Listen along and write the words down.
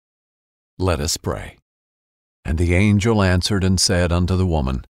Let us pray. And the angel answered and said unto the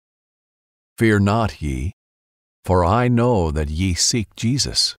woman, Fear not ye, for I know that ye seek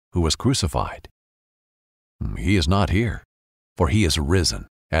Jesus, who was crucified. He is not here, for he is risen,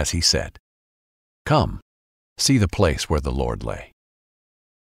 as he said. Come, see the place where the Lord lay.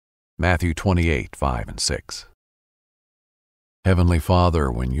 Matthew 28, 5 and 6. Heavenly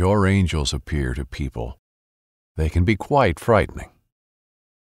Father, when your angels appear to people, they can be quite frightening.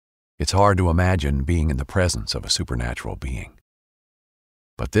 It's hard to imagine being in the presence of a supernatural being.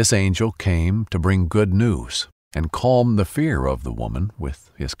 But this angel came to bring good news and calm the fear of the woman with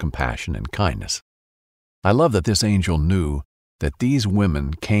his compassion and kindness. I love that this angel knew that these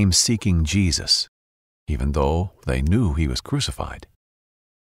women came seeking Jesus, even though they knew he was crucified.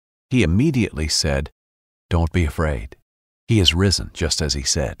 He immediately said, Don't be afraid. He is risen, just as he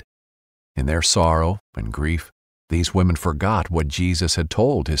said. In their sorrow and grief, these women forgot what Jesus had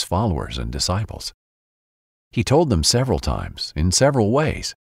told his followers and disciples. He told them several times, in several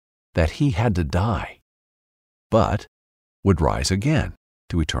ways, that he had to die, but would rise again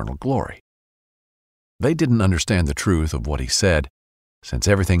to eternal glory. They didn't understand the truth of what he said, since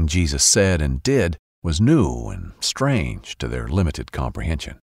everything Jesus said and did was new and strange to their limited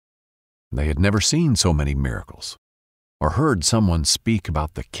comprehension. They had never seen so many miracles, or heard someone speak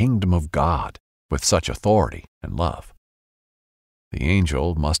about the kingdom of God with such authority and love. The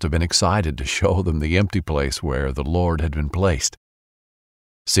angel must have been excited to show them the empty place where the Lord had been placed.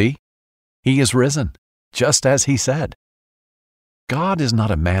 See, he is risen, just as he said. God is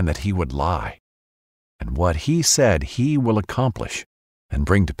not a man that he would lie, and what he said he will accomplish and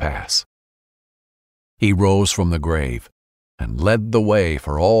bring to pass. He rose from the grave and led the way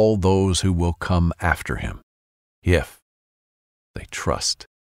for all those who will come after him, if they trust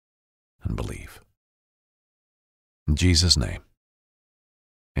and believe. In Jesus' name,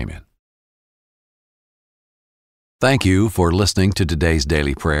 amen. Thank you for listening to today's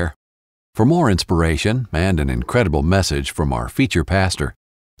daily prayer. For more inspiration and an incredible message from our feature pastor,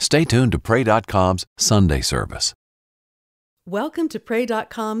 stay tuned to pray.com's Sunday service. Welcome to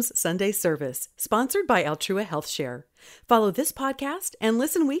pray.com's Sunday service, sponsored by Altrua HealthShare. Follow this podcast and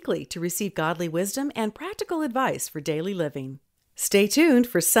listen weekly to receive godly wisdom and practical advice for daily living. Stay tuned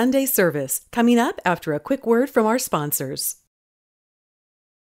for Sunday service, coming up after a quick word from our sponsors.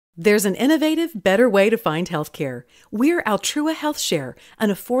 There's an innovative, better way to find healthcare. We're Altrua HealthShare, an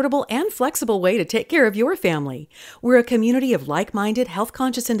affordable and flexible way to take care of your family. We're a community of like-minded,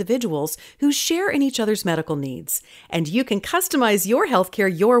 health-conscious individuals who share in each other's medical needs. And you can customize your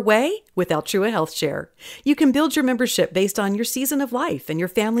healthcare your way with Altrua HealthShare. You can build your membership based on your season of life and your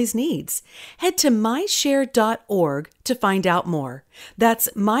family's needs. Head to myshare.org to find out more. That's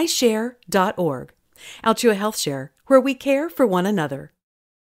myshare.org. Altrua HealthShare, where we care for one another.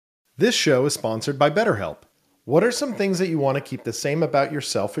 This show is sponsored by BetterHelp. What are some things that you want to keep the same about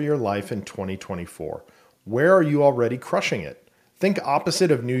yourself or your life in 2024? Where are you already crushing it? Think opposite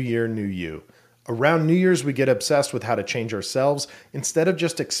of New Year, New You. Around New Year's, we get obsessed with how to change ourselves instead of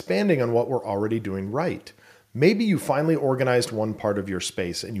just expanding on what we're already doing right. Maybe you finally organized one part of your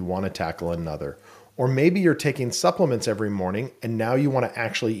space and you want to tackle another. Or maybe you're taking supplements every morning and now you want to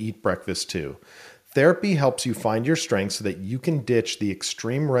actually eat breakfast too. Therapy helps you find your strengths so that you can ditch the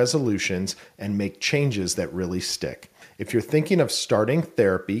extreme resolutions and make changes that really stick. If you're thinking of starting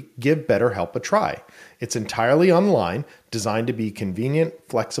therapy, give BetterHelp a try. It's entirely online, designed to be convenient,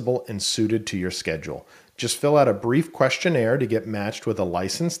 flexible, and suited to your schedule. Just fill out a brief questionnaire to get matched with a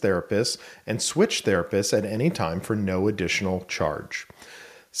licensed therapist and switch therapists at any time for no additional charge.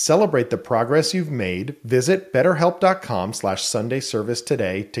 Celebrate the progress you've made. Visit betterhelp.com/Sunday service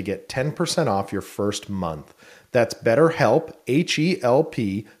today to get 10% off your first month. That's BetterHelp,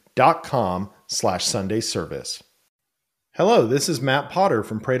 HELP.com/Sunday service. Hello, this is Matt Potter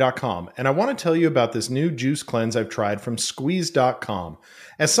from pray.com, and I want to tell you about this new juice cleanse I've tried from squeeze.com.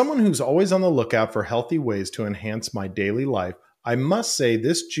 As someone who's always on the lookout for healthy ways to enhance my daily life, I must say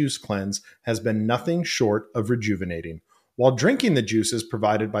this juice cleanse has been nothing short of rejuvenating. While drinking the juices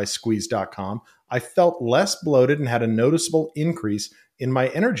provided by squeeze.com, I felt less bloated and had a noticeable increase in my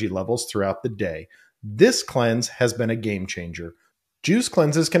energy levels throughout the day. This cleanse has been a game changer. Juice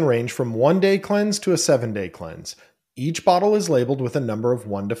cleanses can range from 1-day cleanse to a 7-day cleanse. Each bottle is labeled with a number of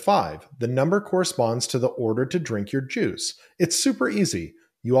 1 to 5. The number corresponds to the order to drink your juice. It's super easy.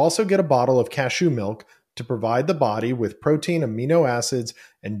 You also get a bottle of cashew milk to provide the body with protein, amino acids,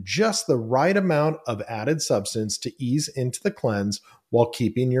 and just the right amount of added substance to ease into the cleanse while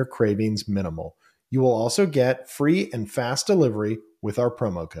keeping your cravings minimal. You will also get free and fast delivery with our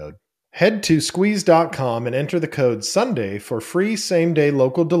promo code. Head to squeeze.com and enter the code SUNDAY for free same-day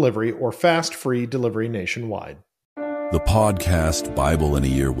local delivery or fast free delivery nationwide. The podcast Bible in a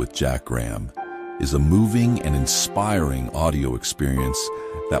Year with Jack Graham is a moving and inspiring audio experience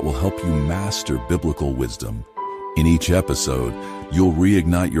that will help you master biblical wisdom. In each episode, you'll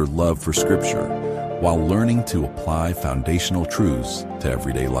reignite your love for Scripture while learning to apply foundational truths to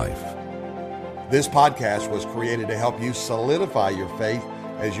everyday life. This podcast was created to help you solidify your faith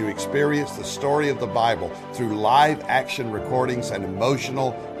as you experience the story of the Bible through live action recordings and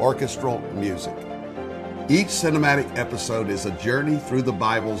emotional orchestral music. Each cinematic episode is a journey through the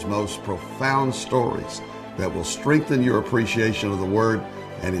Bible's most profound stories that will strengthen your appreciation of the Word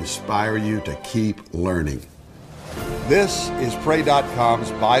and inspire you to keep learning. This is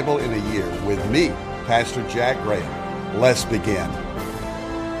pray.com's Bible in a Year with me, Pastor Jack Graham. Let's begin.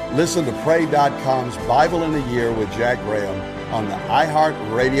 Listen to pray.com's Bible in a Year with Jack Graham on the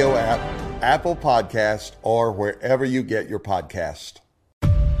iHeartRadio app, Apple Podcast, or wherever you get your podcast.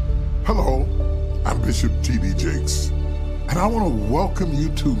 Hello, I'm Bishop T.D. Jakes, and I want to welcome you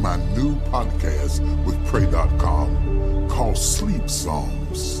to my new podcast with pray.com called Sleep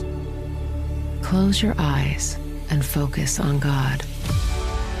Songs. Close your eyes and focus on God.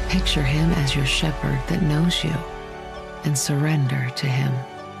 Picture Him as your shepherd that knows you and surrender to Him.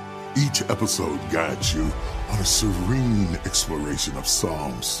 Each episode guides you on a serene exploration of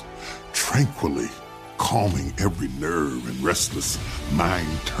Psalms, tranquilly calming every nerve and restless,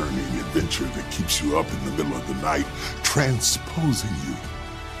 mind-turning adventure that keeps you up in the middle of the night, transposing you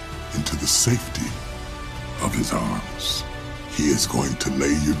into the safety of His arms. He is going to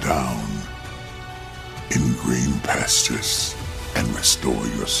lay you down in green pastures and restore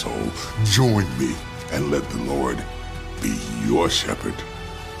your soul. Join me and let the Lord be your shepherd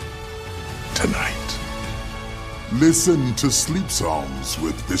tonight. Listen to Sleep Songs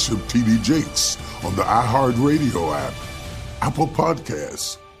with Bishop T.D. Jakes on the iHeartRadio app, Apple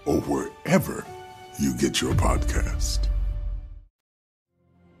Podcasts, or wherever you get your podcast.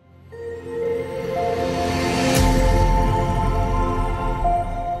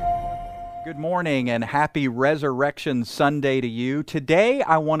 Good morning and happy Resurrection Sunday to you. Today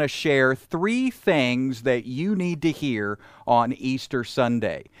I want to share 3 things that you need to hear on Easter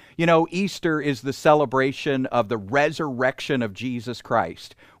Sunday. You know, Easter is the celebration of the resurrection of Jesus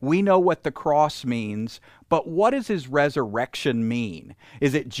Christ. We know what the cross means, but what does His resurrection mean?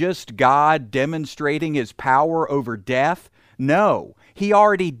 Is it just God demonstrating His power over death? No, He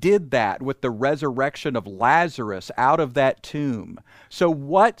already did that with the resurrection of Lazarus out of that tomb. So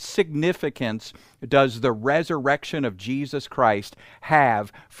what significance does the resurrection of Jesus Christ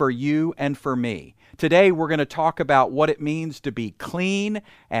have for you and for me? Today we're going to talk about what it means to be clean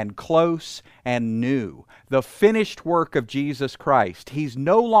and close and new. The finished work of Jesus Christ. He's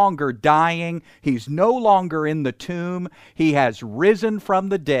no longer dying. He's no longer in the tomb. He has risen from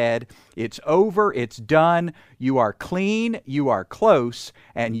the dead. It's over. It's done. You are clean, you are close,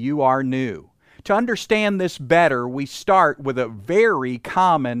 and you are new. To understand this better, we start with a very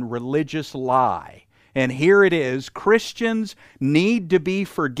common religious lie. And here it is: Christians need to be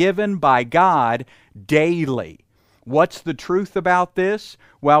forgiven by God daily. What's the truth about this?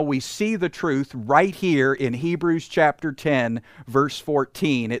 Well, we see the truth right here in Hebrews chapter 10, verse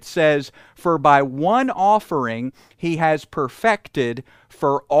 14. It says, "For by one offering He has perfected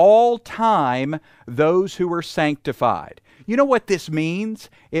for all time those who are sanctified." You know what this means?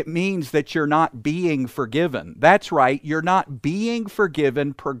 It means that you're not being forgiven. That's right, you're not being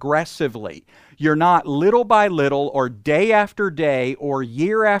forgiven progressively. You're not little by little or day after day or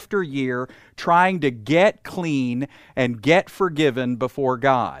year after year trying to get clean and get forgiven before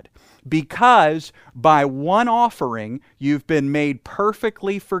God. Because by one offering, you've been made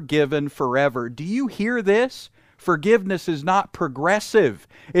perfectly forgiven forever. Do you hear this? Forgiveness is not progressive.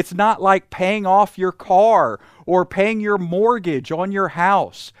 It's not like paying off your car or paying your mortgage on your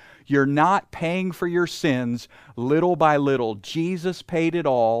house. You're not paying for your sins little by little. Jesus paid it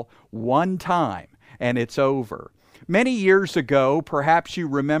all one time, and it's over. Many years ago, perhaps you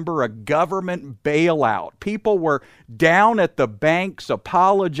remember a government bailout. People were down at the banks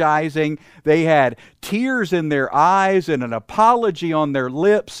apologizing. They had tears in their eyes and an apology on their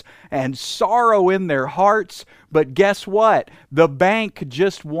lips and sorrow in their hearts. But guess what? The bank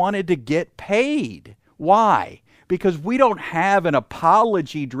just wanted to get paid. Why? Because we don't have an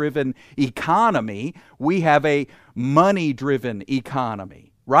apology-driven economy. We have a money-driven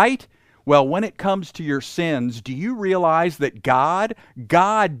economy, right? Well, when it comes to your sins, do you realize that God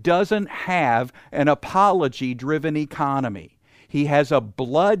doesn't have an apology-driven economy? He has a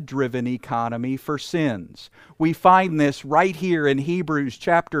blood-driven economy for sins. We find this right here in Hebrews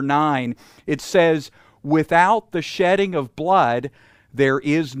chapter 9. It says, without the shedding of blood, there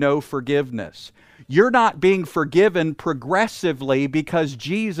is no forgiveness. You're not being forgiven progressively because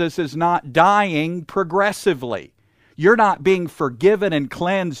Jesus is not dying progressively. You're not being forgiven and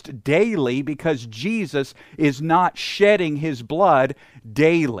cleansed daily because Jesus is not shedding His blood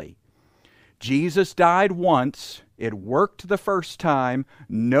daily. Jesus died once. It worked the first time.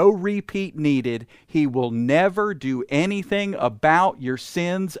 No repeat needed. He will never do anything about your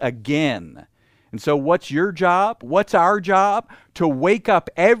sins again. And so what's your job? What's our job? To wake up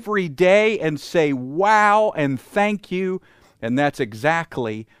every day and say, wow, and thank you. And that's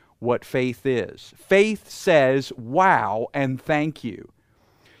exactly what faith is. Faith says, wow, and thank you.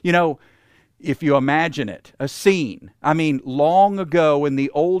 You know, if you imagine it, a scene. I mean, long ago in the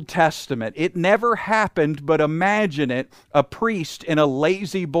Old Testament, it never happened, but imagine it, a priest in a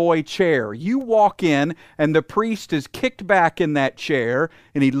lazy boy chair. You walk in and the priest is kicked back in that chair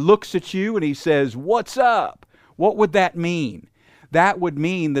and he looks at you and he says, "What's up?" What would that mean? That would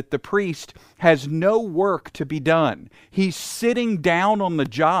mean that the priest has no work to be done. He's sitting down on the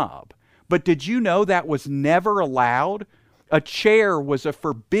job. But did you know that was never allowed? A chair was a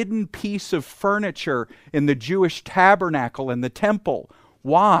forbidden piece of furniture in the Jewish tabernacle and the temple.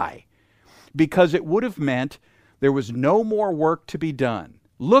 Why? Because it would have meant there was no more work to be done.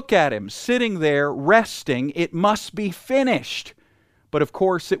 Look at him sitting there resting. It must be finished. But of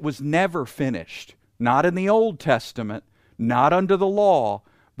course it was never finished. Not in the Old Testament, not under the law.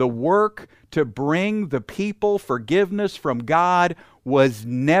 The work to bring the people forgiveness from God was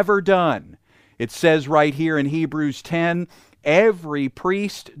never done. It says right here in Hebrews 10, every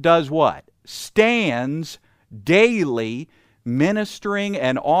priest does what? Stands daily ministering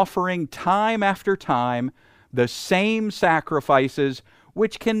and offering time after time the same sacrifices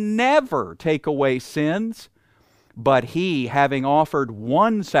which can never take away sins. But he, having offered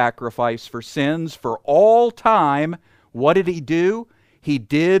one sacrifice for sins for all time, what did he do? He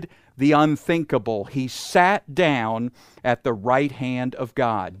did the unthinkable. He sat down at the right hand of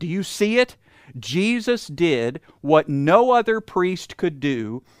God. Do you see it? Jesus did what no other priest could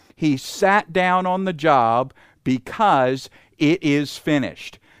do. He sat down on the job because it is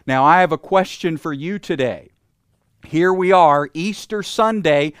finished. Now, I have a question for you today. Here we are, Easter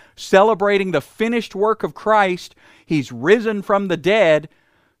Sunday, celebrating the finished work of Christ. He's risen from the dead.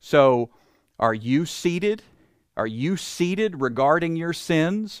 So, are you seated? Are you seated regarding your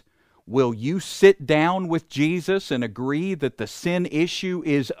sins? Will you sit down with Jesus and agree that the sin issue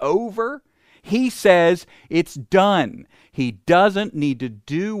is over? He says it's done. He doesn't need to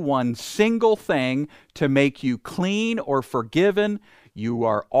do one single thing to make you clean or forgiven. You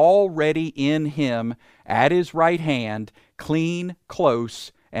are already in Him at His right hand, clean,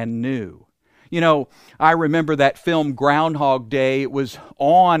 close, and new. You know, I remember that film Groundhog Day. It was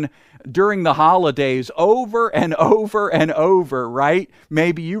on during the holidays over and over and over, right?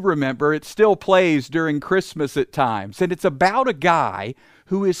 Maybe you remember. It still plays during Christmas at times. And it's about a guy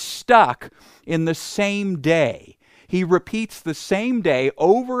who is stuck in the same day. He repeats the same day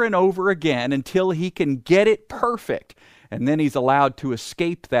over and over again until he can get it perfect. And then he's allowed to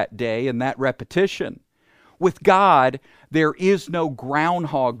escape that day and that repetition. With God, there is no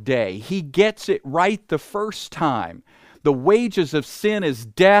Groundhog Day. He gets it right the first time. The wages of sin is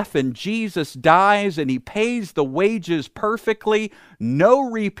death, and Jesus dies, and He pays the wages perfectly. No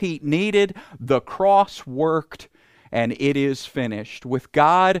repeat needed. The cross worked, and it is finished. With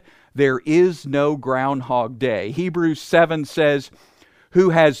God, there is no Groundhog Day. Hebrews 7 says, who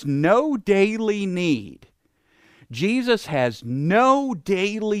has no daily need. Jesus has no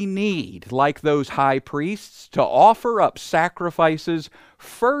daily need, like those high priests, to offer up sacrifices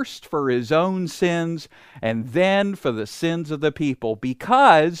first for His own sins and then for the sins of the people,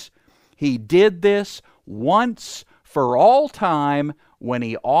 because He did this once for all time when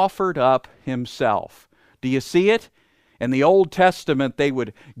He offered up Himself. Do you see it? In the Old Testament, they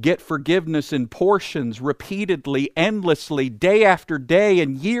would get forgiveness in portions repeatedly, endlessly, day after day,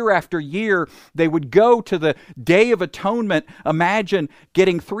 and year after year. They would go to the Day of Atonement. Imagine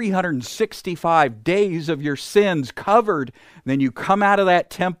getting 365 days of your sins covered. Then you come out of that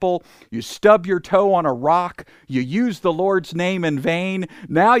temple, you stub your toe on a rock, you use the Lord's name in vain.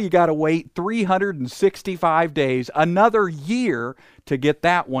 Now you got to wait 365 days, another year, to get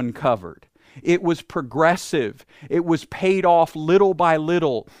that one covered. It was progressive. It was paid off little by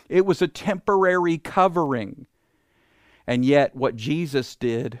little. It was a temporary covering. And yet what Jesus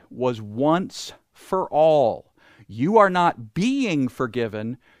did was once for all. You are not being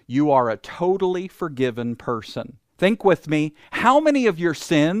forgiven. You are a totally forgiven person. Think with me. How many of your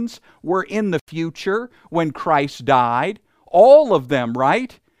sins were in the future when Christ died? All of them,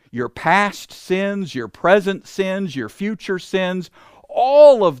 right? Your past sins, your present sins, your future sins,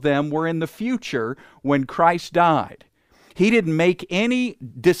 all of them were in the future when Christ died. He didn't make any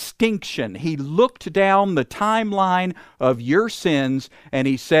distinction. He looked down the timeline of your sins and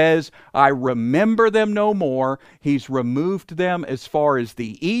He says, I remember them no more. He's removed them as far as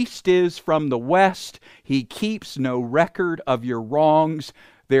the east is from the west. He keeps no record of your wrongs.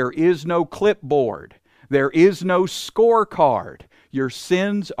 There is no clipboard. There is no scorecard. Your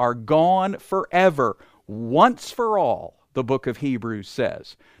sins are gone forever, once for all, the book of Hebrews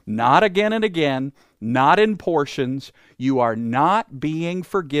says. Not again and again, not in portions. You are not being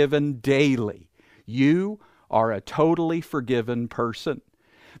forgiven daily. You are a totally forgiven person.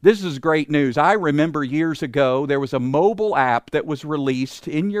 This is great news. I remember years ago there was a mobile app that was released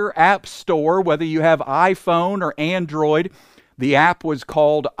in your app store, whether you have iPhone or Android. The app was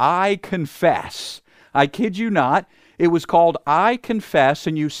called I Confess. I kid you not. It was called I Confess,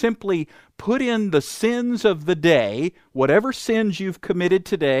 and you simply put in the sins of the day, whatever sins you've committed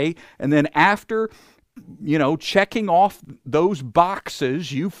today, and then after, checking off those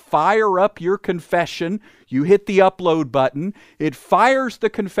boxes, you fire up your confession, you hit the upload button, it fires the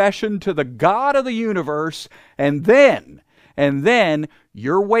confession to the God of the universe, and then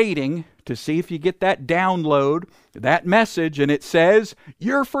you're waiting to see if you get that download, that message, and it says,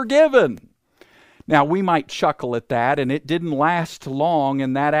 you're forgiven. Now, we might chuckle at that, and it didn't last long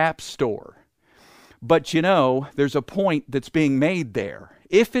in that app store. But there's a point that's being made there.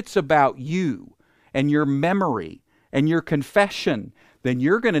 If it's about you and your memory and your confession, then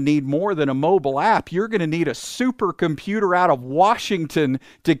you're going to need more than a mobile app. You're going to need a supercomputer out of Washington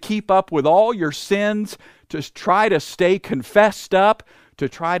to keep up with all your sins, to try to stay confessed up, to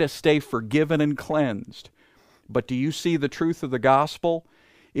try to stay forgiven and cleansed. But do you see the truth of the gospel?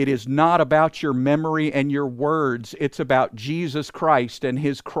 It is not about your memory and your words. It's about Jesus Christ and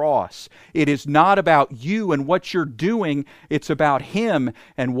His cross. It is not about you and what you're doing. It's about Him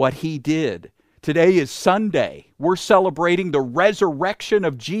and what He did. Today is Sunday. We're celebrating the resurrection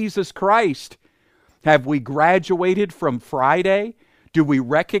of Jesus Christ. Have we graduated from Friday? Do we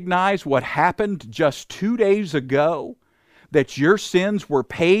recognize what happened just 2 days ago? That your sins were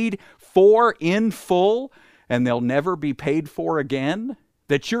paid for in full and they'll never be paid for again?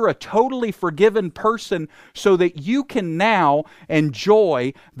 That you're a totally forgiven person so that you can now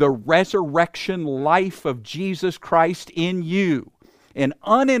enjoy the resurrection life of Jesus Christ in you. An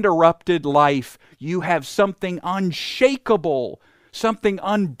uninterrupted life. You have something unshakable, something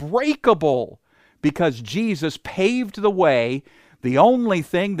unbreakable, because Jesus paved the way. The only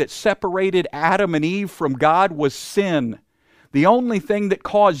thing that separated Adam and Eve from God was sin. The only thing that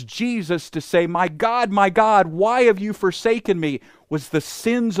caused Jesus to say, my God, why have you forsaken me?" was the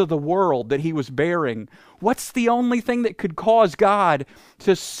sins of the world that He was bearing. What's the only thing that could cause God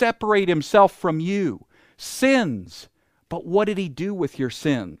to separate Himself from you? Sins. But what did He do with your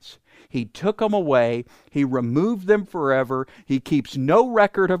sins? He took them away. He removed them forever. He keeps no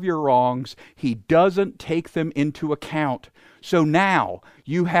record of your wrongs. He doesn't take them into account. So now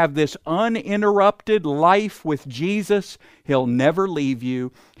you have this uninterrupted life with Jesus. He'll never leave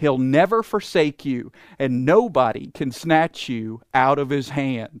you. He'll never forsake you. And nobody can snatch you out of His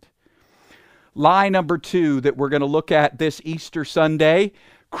hand. Lie number 2 that we're going to look at this Easter Sunday: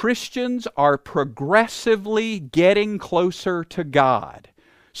 Christians are progressively getting closer to God.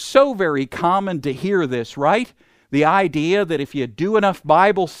 So very common to hear this, right? The idea that if you do enough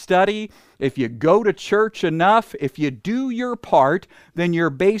Bible study, if you go to church enough, if you do your part, then you're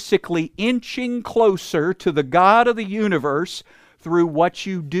basically inching closer to the God of the universe through what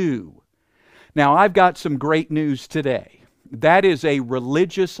you do. Now, I've got some great news today. That is a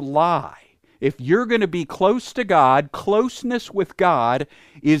religious lie. If you're going to be close to God, closeness with God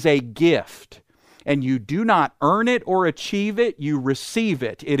is a gift. And you do not earn it or achieve it, you receive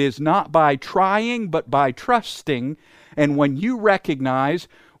it. It is not by trying, but by trusting. And when you recognize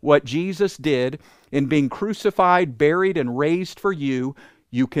what Jesus did in being crucified, buried, and raised for you,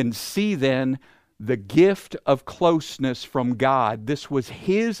 you can see then the gift of closeness from God. This was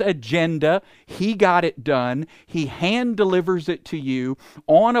His agenda. He got it done. He hand delivers it to you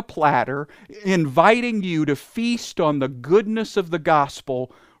on a platter, inviting you to feast on the goodness of the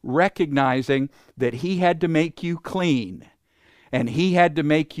gospel, recognizing that He had to make you clean and He had to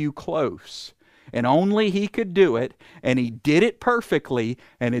make you close. and only He could do it, and He did it perfectly,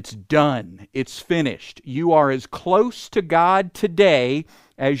 and it's done. It's finished. You are as close to God today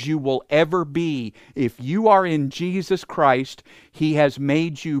as you will ever be. If you are in Jesus Christ, He has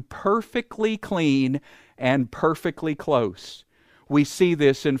made you perfectly clean and perfectly close. We see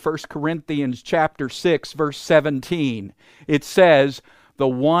this in 1 Corinthians chapter 6, verse 17. It says, "The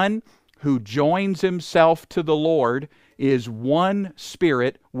one who joins himself to the Lord is one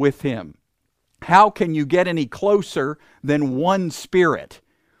spirit with Him." How can you get any closer than one spirit?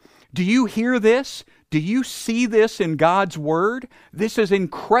 Do you hear this? Do you see this in God's Word? This is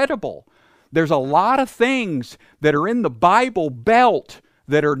incredible. There's a lot of things that are in the Bible Belt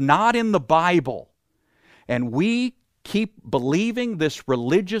that are not in the Bible. And we keep believing this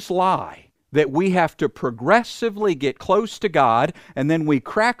religious lie that we have to progressively get close to God, and then we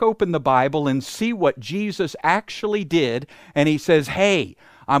crack open the Bible and see what Jesus actually did, and He says, "Hey,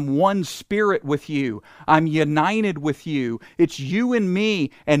 I'm one spirit with you. I'm united with you. It's you and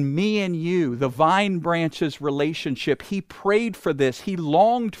me and you, the vine branches relationship." He prayed for this. He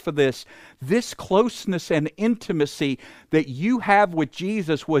longed for this. This closeness and intimacy that you have with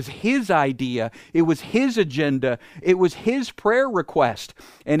Jesus was His idea. It was His agenda. It was His prayer request.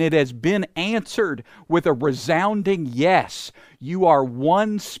 And it has been answered with a resounding yes. You are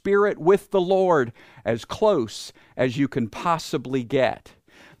one spirit with the Lord, as close as you can possibly get.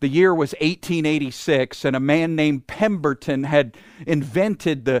 The year was 1886, and a man named Pemberton had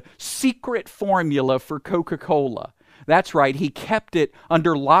invented the secret formula for Coca-Cola. That's right, he kept it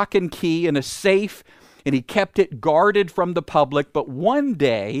under lock and key in a safe, and he kept it guarded from the public. But one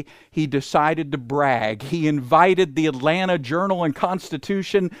day, he decided to brag. He invited the Atlanta Journal and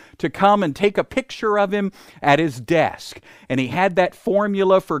Constitution to come and take a picture of him at his desk. And he had that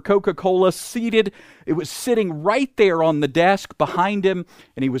formula for Coca-Cola seated. It was sitting right there on the desk behind him,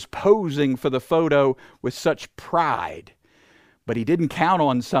 and he was posing for the photo with such pride. But he didn't count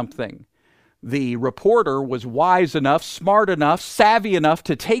on something. The reporter was wise enough, smart enough, savvy enough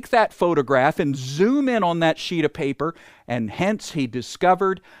to take that photograph and zoom in on that sheet of paper, and hence he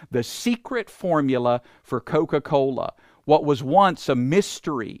discovered the secret formula for Coca-Cola. What was once a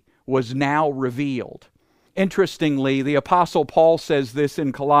mystery was now revealed. Interestingly, the Apostle Paul says this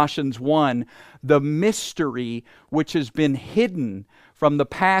in Colossians 1, "The mystery which has been hidden from the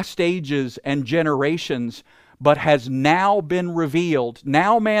past ages and generations, but has now been revealed,"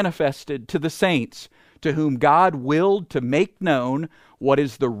 now manifested to the saints, to whom God willed to make known what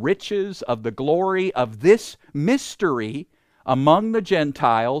is the riches of the glory of this mystery among the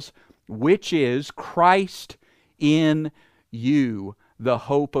Gentiles, which is Christ in you, the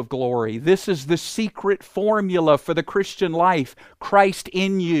hope of glory. This is the secret formula for the Christian life. Christ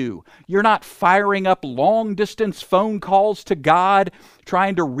in you. You're not firing up long-distance phone calls to God,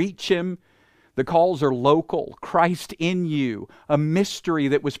 trying to reach Him. The calls are local. Christ in you, a mystery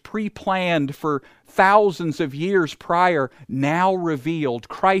that was pre-planned for thousands of years prior, now revealed.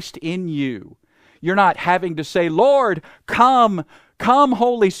 Christ in you. You're not having to say, "Lord, come,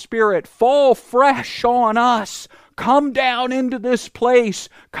 Holy Spirit, fall fresh on us. Come down into this place.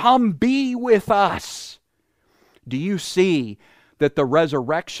 Come be with us." Do you see that the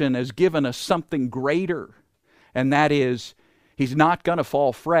resurrection has given us something greater? And that is, He's not going to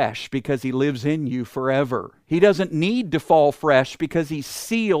fall fresh because He lives in you forever. He doesn't need to fall fresh because He's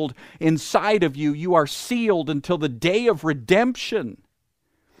sealed inside of you. You are sealed until the day of redemption.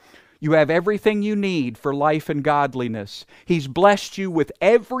 You have everything you need for life and godliness. He's blessed you with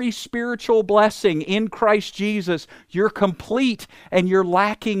every spiritual blessing in Christ Jesus. You're complete and you're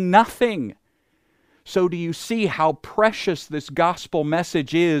lacking nothing. So do you see how precious this gospel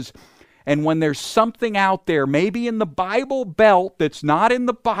message is? And when there's something out there, maybe in the Bible Belt that's not in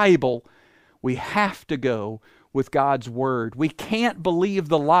the Bible, we have to go with God's Word. We can't believe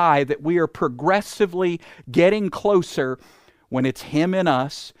the lie that we are progressively getting closer when it's Him in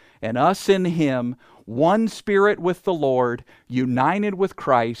us and us in Him, one spirit with the Lord, united with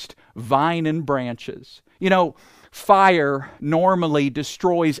Christ, vine and branches. You know, fire normally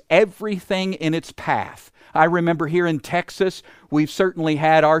destroys everything in its path. I remember here in Texas, we've certainly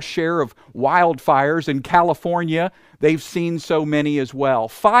had our share of wildfires. In California, they've seen so many as well.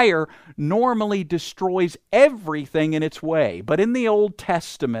 Fire normally destroys everything in its way. But in the Old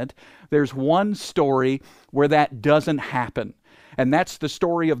Testament, there's one story where that doesn't happen. And that's the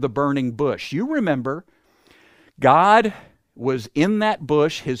story of the burning bush. You remember, God was in that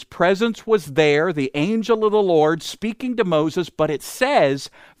bush. His presence was there, the angel of the Lord speaking to Moses, but it says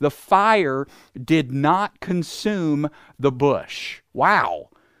the fire did not consume the bush. Wow,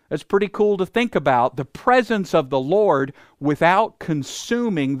 That's pretty cool to think about. The presence of the Lord without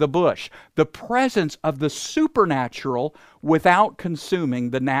consuming the bush. The presence of the supernatural without consuming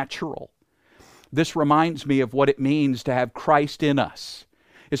the natural. This reminds me of what it means to have Christ in us.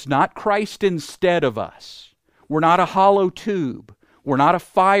 It's not Christ instead of us. We're not a hollow tube. We're not a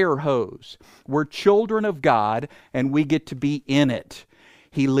fire hose. We're children of God, and we get to be in it.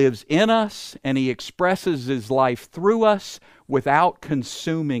 He lives in us, and He expresses His life through us without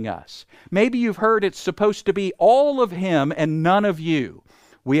consuming us. Maybe you've heard it's supposed to be all of Him and none of you.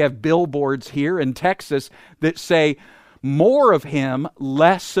 We have billboards here in Texas that say, more of Him,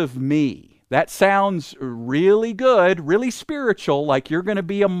 less of me. That sounds really good, really spiritual, like you're going to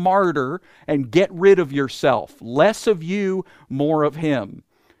be a martyr and get rid of yourself. Less of you, more of Him.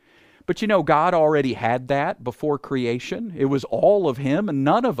 But you know, God already had that before creation. It was all of Him and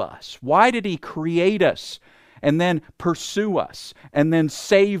none of us. Why did He create us and then pursue us and then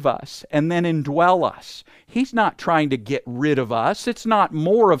save us and then indwell us? He's not trying to get rid of us. It's not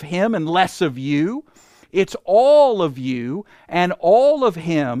more of Him and less of you. It's all of you and all of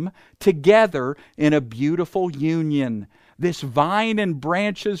Him together in a beautiful union. This vine and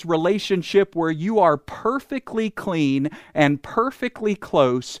branches relationship where you are perfectly clean and perfectly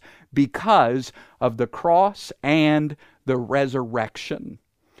close because of the cross and the resurrection.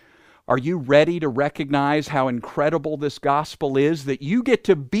 Are you ready to recognize how incredible this gospel is, that you get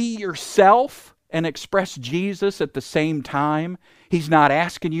to be yourself and express Jesus at the same time? He's not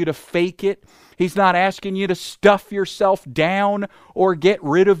asking you to fake it. He's not asking you to stuff yourself down or get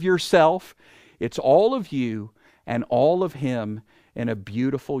rid of yourself. It's all of you and all of Him in a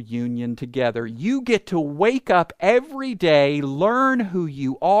beautiful union together. You get to wake up every day, learn who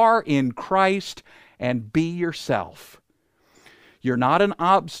you are in Christ, and be yourself. You're not an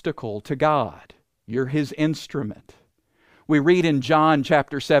obstacle to God. You're His instrument. We read in John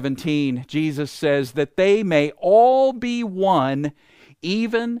chapter 17, Jesus says that they may all be one,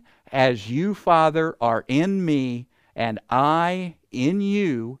 even as you, Father, are in me, and I in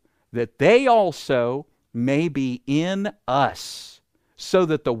you, that they also may be in us, so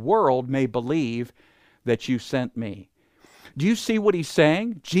that the world may believe that you sent me. Do you see what He's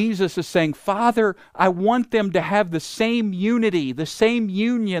saying? Jesus is saying, Father, I want them to have the same unity, the same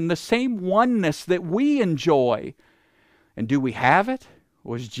union, the same oneness that we enjoy. And do we have it?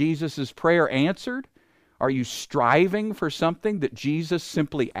 Was Jesus' prayer answered? Are you striving for something that Jesus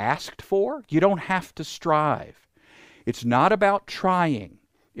simply asked for? You don't have to strive. It's not about trying.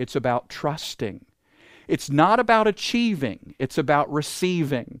 It's about trusting. It's not about achieving. It's about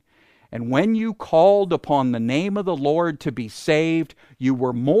receiving. And when you called upon the name of the Lord to be saved, you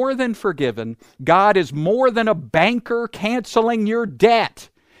were more than forgiven. God is more than a banker canceling your debt.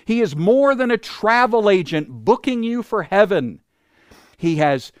 He is more than a travel agent booking you for heaven. He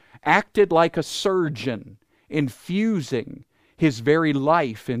has acted like a surgeon, infusing His very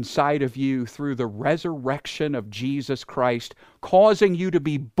life inside of you through the resurrection of Jesus Christ, causing you to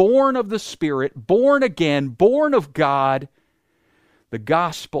be born of the Spirit, born again, born of God. The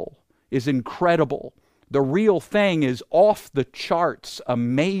gospel is incredible. The real thing is off the charts,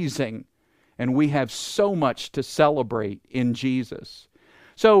 amazing, and we have so much to celebrate in Jesus.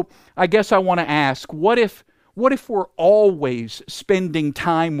 So I guess I want to ask, what if we're always spending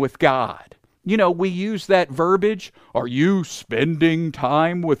time with God? You know, we use that verbiage, are you spending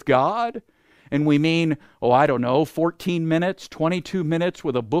time with God? And we mean, 14 minutes, 22 minutes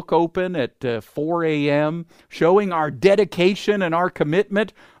with a book open at 4 a.m., showing our dedication and our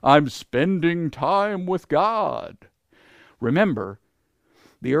commitment. I'm spending time with God. Remember,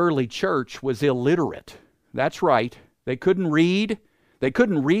 the early church was illiterate. That's right. They couldn't read. They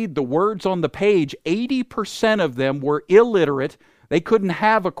couldn't read the words on the page. 80% of them were illiterate. They couldn't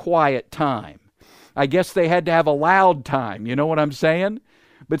have a quiet time. I guess they had to have a loud time. You know what I'm saying?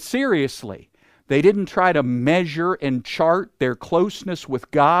 But seriously, they didn't try to measure and chart their closeness with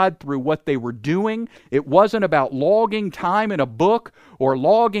God through what they were doing. It wasn't about logging time in a book or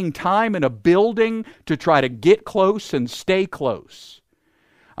logging time in a building to try to get close and stay close.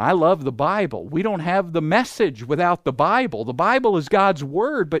 I love the Bible. We don't have the message without the Bible. The Bible is God's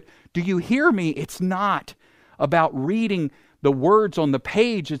Word, but do you hear me? It's not about reading the words on the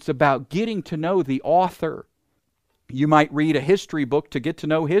page. It's about getting to know the author. You might read a history book to get to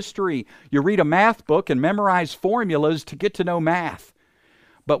know history. You read a math book and memorize formulas to get to know math.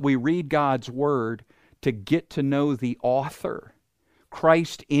 But we read God's Word to get to know the author,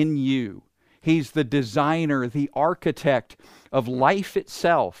 Christ in you. He's the designer, the architect of life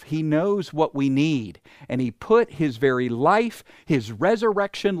itself. He knows what we need, and He put His very life, His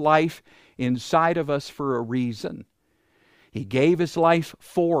resurrection life, inside of us for a reason. He gave His life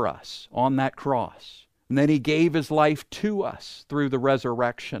for us on that cross. And then He gave His life to us through the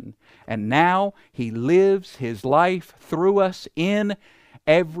resurrection. And now He lives His life through us in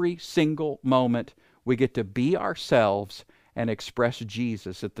every single moment. We get to be ourselves and express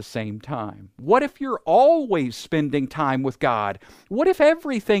Jesus at the same time. What if you're always spending time with God? What if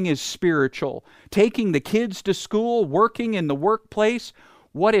everything is spiritual? Taking the kids to school, working in the workplace?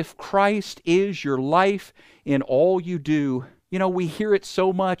 What if Christ is your life in all you do? You know, we hear it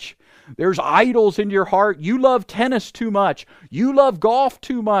so much. There's idols in your heart. You love tennis too much. You love golf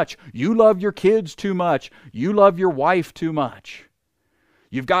too much. You love your kids too much. You love your wife too much.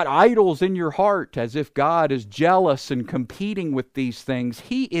 You've got idols in your heart, as if God is jealous and competing with these things.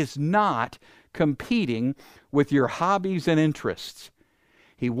 He is not competing with your hobbies and interests.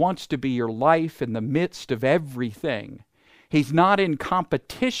 He wants to be your life in the midst of everything. He's not in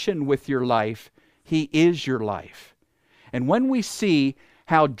competition with your life. He is your life. And when we see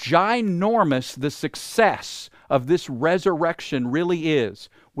how ginormous the success of this resurrection really is,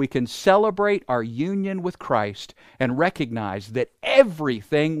 we can celebrate our union with Christ and recognize that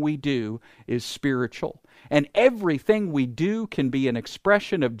everything we do is spiritual. And everything we do can be an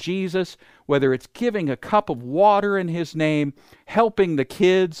expression of Jesus, whether it's giving a cup of water in His name, helping the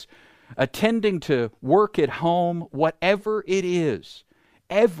kids, attending to work at home, whatever it is,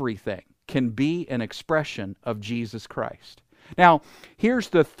 everything can be an expression of Jesus Christ. Now, here's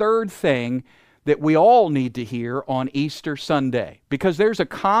the third thing that we all need to hear on Easter Sunday, because there's a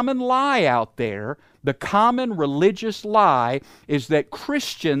common lie out there. The common religious lie is that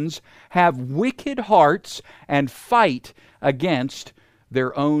Christians have wicked hearts and fight against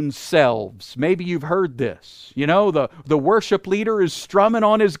their own selves. Maybe you've heard this. You know, the worship leader is strumming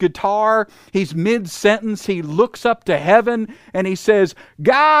on his guitar. He's mid-sentence. He looks up to heaven and he says,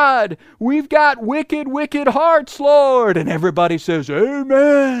 "God, we've got wicked, wicked hearts, Lord." And everybody says,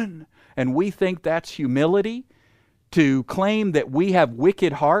 "Amen." And we think that's humility to claim that we have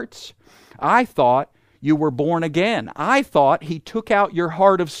wicked hearts. I thought you were born again. I thought He took out your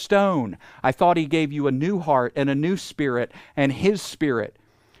heart of stone. I thought He gave you a new heart and a new spirit and His Spirit.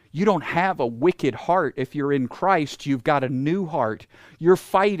 You don't have a wicked heart. If you're in Christ, you've got a new heart. Your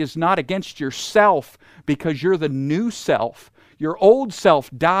fight is not against yourself, because you're the new self. Your old self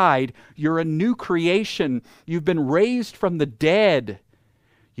died. You're a new creation. You've been raised from the dead.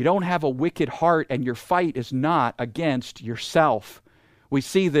 You don't have a wicked heart, and your fight is not against yourself. We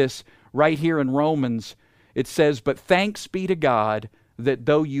see this right here in Romans. It says, "But thanks be to God that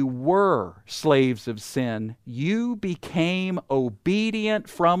though you were slaves of sin, you became obedient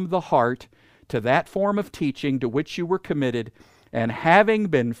from the heart to that form of teaching to which you were committed, and having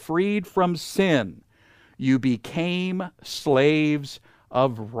been freed from sin, you became slaves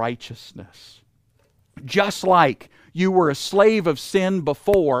of righteousness." Just like you were a slave of sin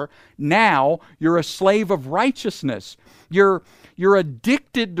before, now you're a slave of righteousness. You're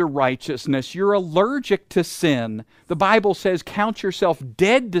addicted to righteousness. You're allergic to sin. The Bible says, count yourself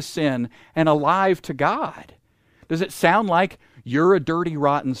dead to sin and alive to God. Does it sound like you're a dirty,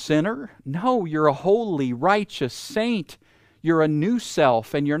 rotten sinner? No, you're a holy, righteous saint. You're a new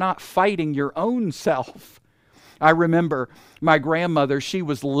self, and you're not fighting your own self. I remember my grandmother, she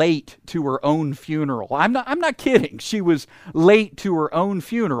was late to her own funeral. I'm not kidding. She was late to her own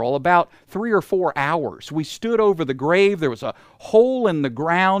funeral, about 3 or 4 hours. We stood over the grave. There was a hole in the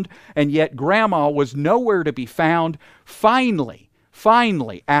ground, and yet Grandma was nowhere to be found. Finally,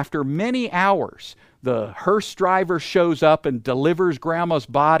 after many hours, the hearse driver shows up and delivers Grandma's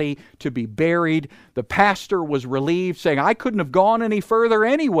body to be buried. The pastor was relieved, saying, "I couldn't have gone any further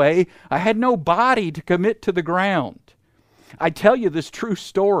anyway. I had no body to commit to the ground." I tell you this true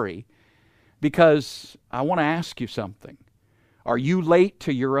story because I want to ask you something. Are you late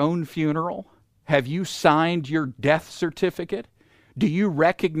to your own funeral? Have you signed your death certificate? Do you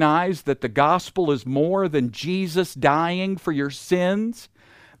recognize that the gospel is more than Jesus dying for your sins?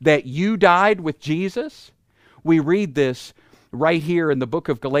 That you died with Jesus? We read this right here in the book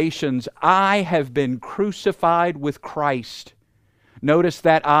of Galatians. I have been crucified with Christ. Notice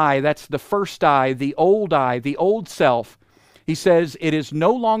that I, that's the first I, the old self. He says, it is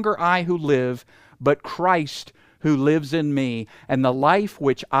no longer I who live, but Christ who lives in me. And the life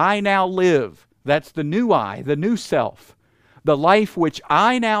which I now live, that's the new I, the new self. The life which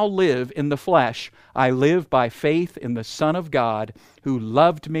I now live in the flesh, I live by faith in the Son of God, who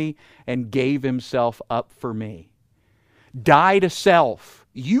loved me and gave Himself up for me. Die to self.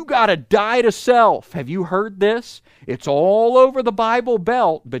 You got to die to self. Have you heard this? It's all over the Bible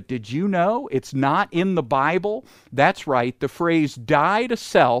Belt, but did you know it's not in the Bible? That's right. The phrase die to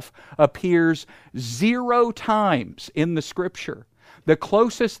self appears 0 times in the Scripture. The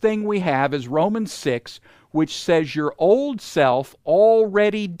closest thing we have is Romans 6, which says your old self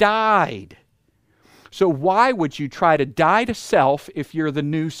already died. So why would you try to die to self if you're the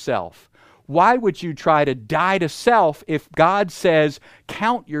new self? Why would you try to die to self if God says,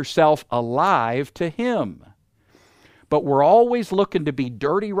 count yourself alive to Him? But we're always looking to be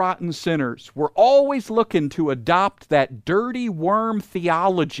dirty, rotten sinners. We're always looking to adopt that dirty worm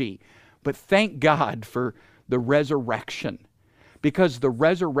theology. But thank God for the resurrection, because the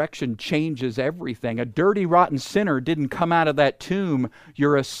resurrection changes everything. A dirty, rotten sinner didn't come out of that tomb,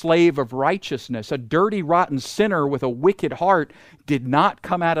 you're a slave of righteousness. A dirty, rotten sinner with a wicked heart did not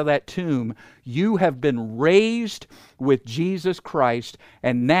come out of that tomb. You have been raised with Jesus Christ,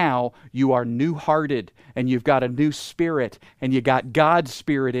 and now you are new-hearted, and you've got a new spirit, and you got God's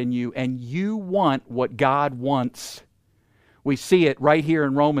Spirit in you, and you want what God wants. We see it right here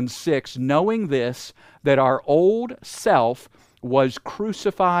in Romans 6, knowing this, that our old self was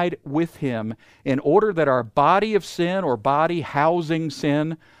crucified with Him in order that our body of sin, or body housing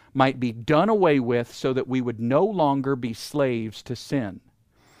sin, might be done away with, so that we would no longer be slaves to sin.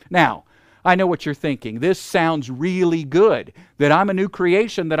 Now, I know what you're thinking. This sounds really good, that I'm a new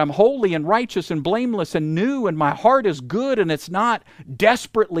creation, that I'm holy and righteous and blameless and new, and my heart is good and it's not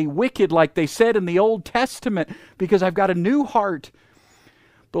desperately wicked like they said in the Old Testament, because I've got a new heart.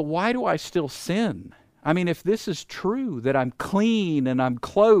 But why do I still sin? I mean, if this is true, that I'm clean and I'm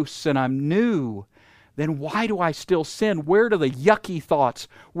close and I'm new, then why do I still sin? Where do the yucky thoughts,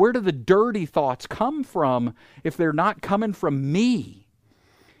 where do the dirty thoughts come from if they're not coming from me?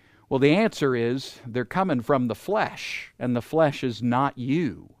 Well, the answer is they're coming from the flesh, and the flesh is not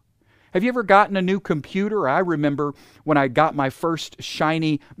you. Have you ever gotten a new computer? I remember when I got my first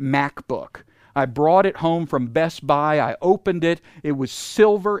shiny MacBook. I brought it home from Best Buy. I opened it. It was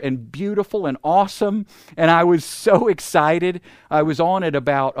silver and beautiful and awesome. And I was so excited. I was on it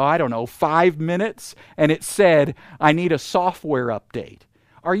about, 5 minutes. And it said, I need a software update.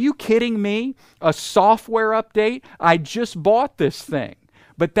 Are you kidding me? A software update? I just bought this thing.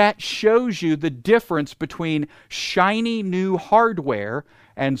 But that shows you the difference between shiny new hardware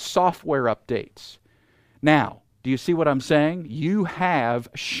and software updates. Now, do you see what I'm saying? You have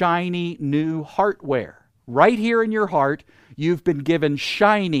shiny new hardware. Right here in your heart, you've been given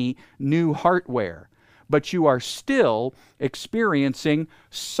shiny new hardware. But you are still experiencing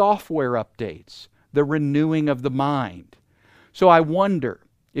software updates, the renewing of the mind. So I wonder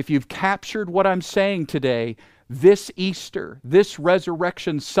if you've captured what I'm saying today, this Easter, this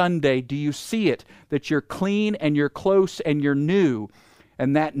Resurrection Sunday, do you see it? That you're clean and you're close and you're new,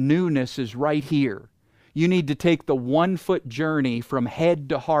 and that newness is right here. You need to take the 1-foot journey from head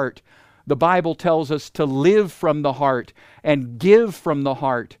to heart. The Bible tells us to live from the heart and give from the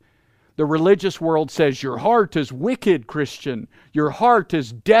heart. The religious world says your heart is wicked, Christian. Your heart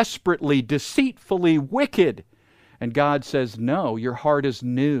is desperately, deceitfully wicked. And God says, no, your heart is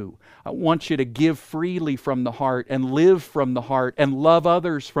new. I want you to give freely from the heart and live from the heart and love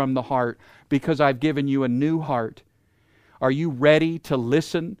others from the heart, because I've given you a new heart. Are you ready to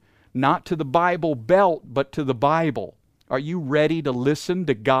listen? Not to the Bible Belt, but to the Bible. Are you ready to listen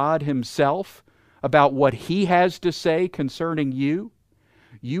to God Himself about what He has to say concerning you?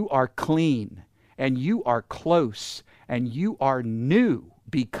 You are clean, and you are close, and you are new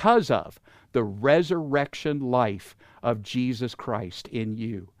because of the resurrection life of Jesus Christ in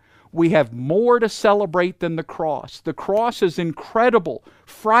you. We have more to celebrate than the cross. The cross is incredible.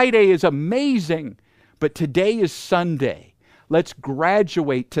 Friday is amazing, but today is Sunday. Let's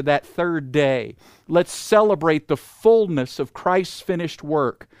graduate to that third day. Let's celebrate the fullness of Christ's finished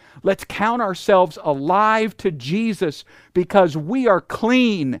work. Let's count ourselves alive to Jesus, because we are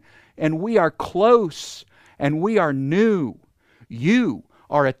clean and we are close and we are new. You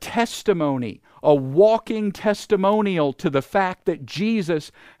are a testimony, a walking testimonial to the fact that Jesus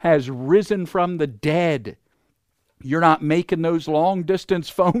has risen from the dead. You're not making those long-distance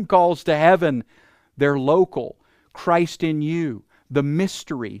phone calls to heaven. They're local. Christ in you, the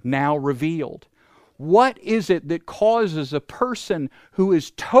mystery now revealed. What is it that causes a person who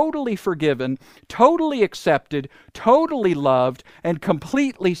is totally forgiven, totally accepted, totally loved, and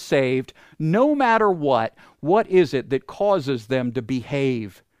completely saved, no matter what is it that causes them to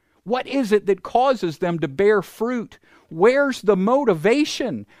behave? What is it that causes them to bear fruit? Where's the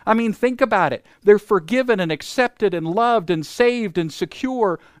motivation? I mean, think about it. They're forgiven and accepted and loved and saved and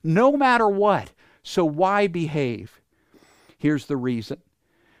secure no matter what. So why behave? Here's the reason.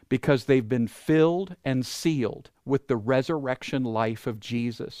 because they've been filled and sealed with the resurrection life of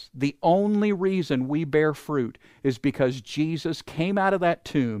Jesus. The only reason we bear fruit is because Jesus came out of that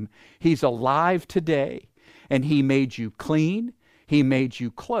tomb. He's alive today, and He made you clean, He made you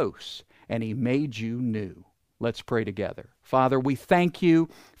close, and He made you new. Let's pray together. Father, we thank You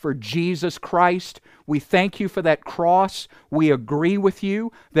for Jesus Christ. We thank You for that cross. We agree with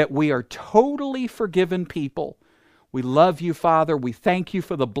You that we are totally forgiven people. We love You, Father. We thank You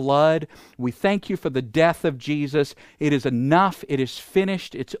for the blood. We thank You for the death of Jesus. It is enough. It is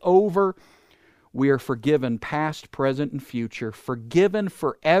finished. It's over. We are forgiven past, present, and future. Forgiven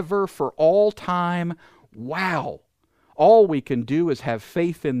forever, for all time. Wow. All we can do is have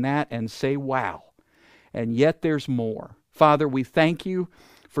faith in that and say, wow. And yet there's more. Father, we thank You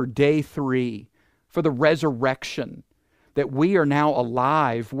for day 3, for the resurrection, that we are now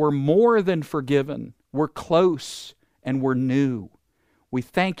alive. We're more than forgiven. We're close and we're new. We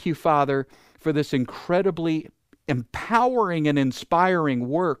thank You, Father, for this incredibly empowering and inspiring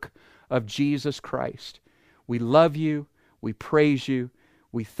work of Jesus Christ. We love You. We praise You.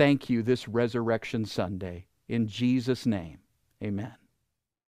 We thank You this Resurrection Sunday. In Jesus' name, amen.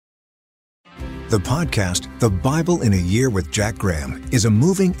 The podcast, The Bible in a Year with Jack Graham, is a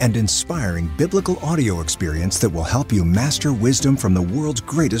moving and inspiring biblical audio experience that will help you master wisdom from the world's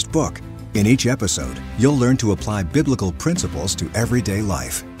greatest book. In each episode, you'll learn to apply biblical principles to everyday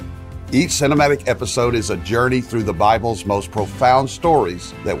life. Each cinematic episode is a journey through the Bible's most profound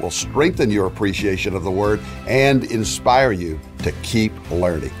stories that will strengthen your appreciation of the Word and inspire you to keep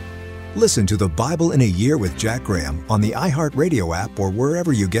learning. Listen to The Bible in a Year with Jack Graham on the iHeartRadio app or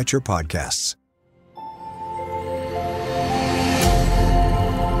wherever you get your podcasts.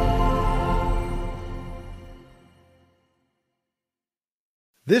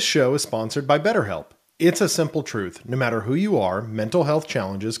 This show is sponsored by BetterHelp. It's a simple truth. No matter who you are, mental health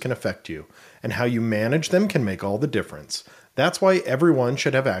challenges can affect you, and how you manage them can make all the difference. That's why everyone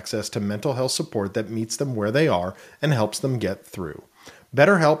should have access to mental health support that meets them where they are and helps them get through.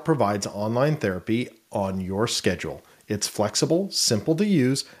 BetterHelp provides online therapy on your schedule. It's flexible, simple to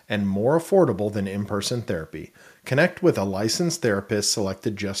use, and more affordable than in-person therapy. Connect with a licensed therapist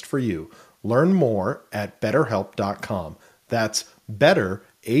selected just for you. Learn more at BetterHelp.com. That's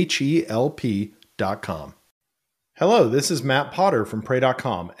BetterHelp.com. Hello, this is Matt Potter from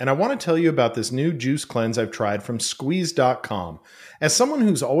pray.com, and I want to tell you about this new juice cleanse I've tried from squeeze.com. As someone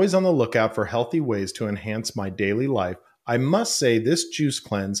who's always on the lookout for healthy ways to enhance my daily life, I must say this juice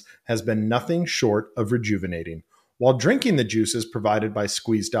cleanse has been nothing short of rejuvenating. While drinking the juices provided by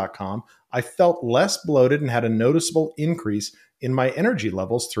squeeze.com, I felt less bloated and had a noticeable increase in my energy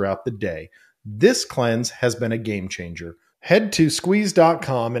levels throughout the day. This cleanse has been a game changer. Head to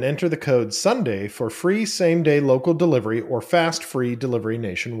squeeze.com and enter the code SUNDAY for free same-day local delivery or fast free delivery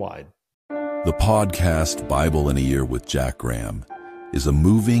nationwide. The podcast Bible in a Year with Jack Graham is a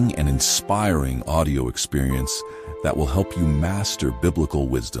moving and inspiring audio experience that will help you master biblical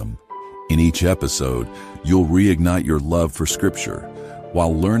wisdom. In each episode, you'll reignite your love for Scripture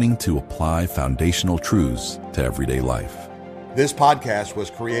while learning to apply foundational truths to everyday life. This podcast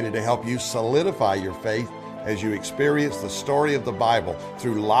was created to help you solidify your faith as you experience the story of the Bible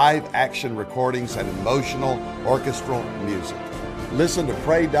through live action recordings and emotional orchestral music. Listen to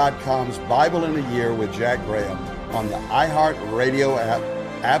pray.com's Bible in a Year with Jack Graham on the iHeartRadio app,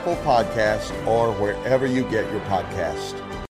 Apple Podcasts, or wherever you get your podcasts.